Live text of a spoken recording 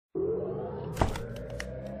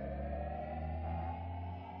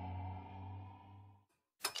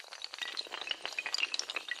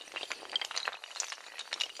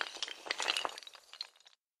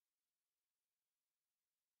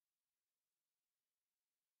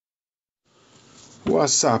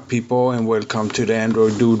What's up, people, and welcome to the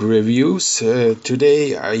Android Dude Reviews.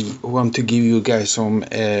 Today I want to give you guys some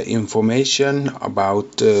information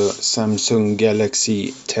about Samsung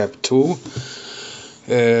Galaxy Tab 2.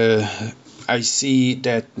 I see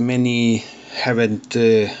that many haven't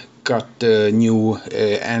got the new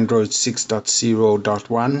Android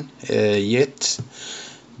 6.0.1 yet,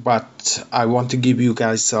 but I want to give you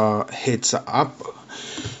guys a heads up.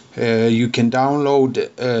 You can download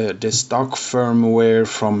the stock firmware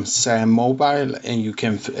from Sam Mobile, and you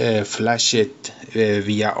can flash it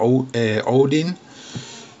via Odin.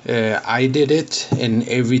 I did it and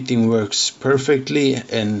everything works perfectly,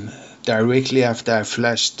 and directly after I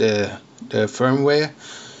flashed the firmware,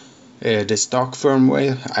 the stock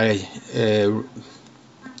firmware, I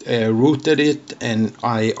rooted it, and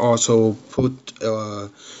I also put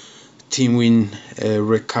TeamWin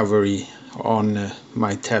recovery on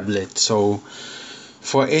my tablet. So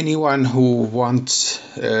for anyone who wants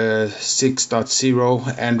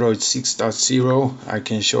 6.0 Android 6.0, I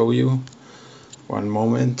can show you. One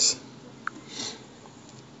moment.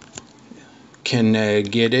 Can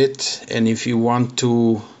get it, and if you want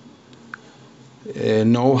to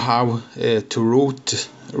know how to root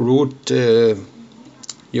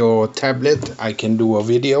your tablet, I can do a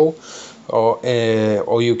video, or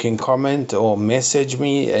you can comment or message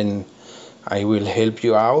me and I will help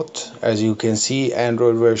you out. As you can see,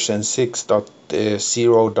 Android version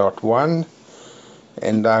 6.0.1,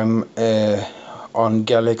 and I'm on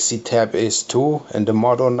Galaxy Tab S2, and the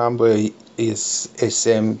model number is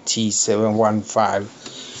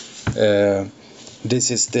SMT715. This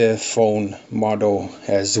is the phone model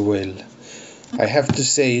as well. I have to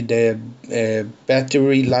say the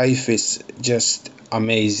battery life is just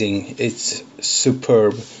amazing. It's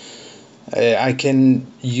superb. I can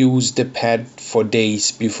use the pad for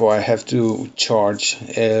days before I have to charge,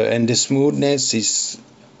 and the smoothness is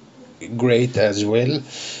great as well.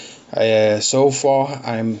 So far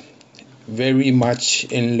I'm very much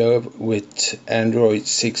in love with Android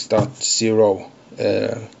 6.0.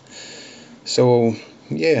 So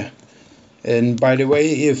yeah, and by the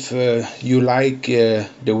way, if you like the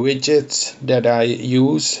widgets that I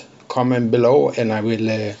use, comment below and I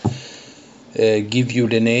will give you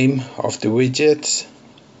the name of the widgets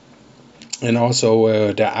and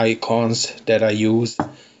also the icons that I use.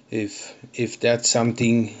 If that's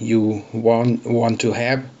something you want to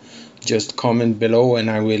have, just comment below and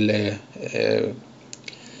I will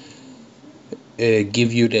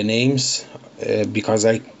give you the names, because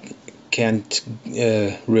I can't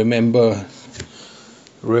remember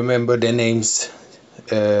the names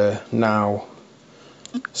now.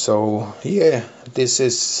 So yeah, this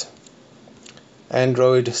is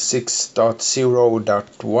Android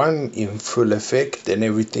 6.0.1 in full effect, and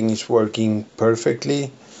everything is working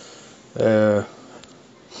perfectly. And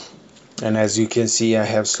as you can see, I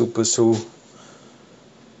have SuperSU,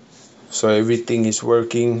 so everything is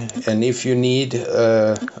working. And if you need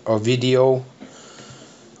a video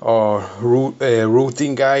or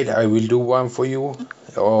routing guide, I will do one for you,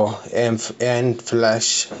 or and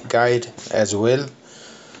flash guide as well.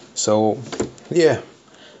 So yeah,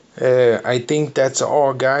 I think that's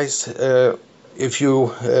all, guys. If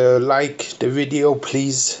you like the video,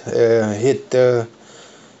 please hit the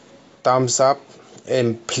thumbs up,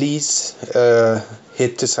 and please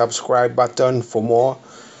hit the subscribe button for more.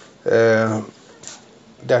 That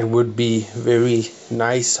would be very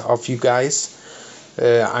nice of you guys.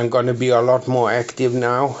 I'm gonna be a lot more active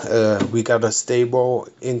now. We got a stable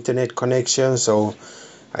internet connection, so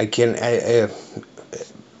I can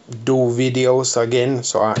do videos again,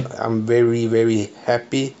 so I'm very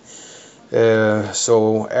happy.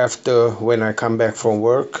 So after, when I come back from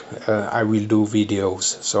work, I will do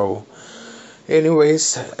videos. So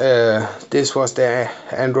anyways, this was the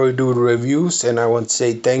Android Dude Reviews, and I want to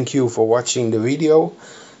say thank you for watching the video.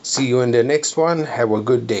 See you in the next one. Have a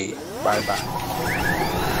good day. Bye bye.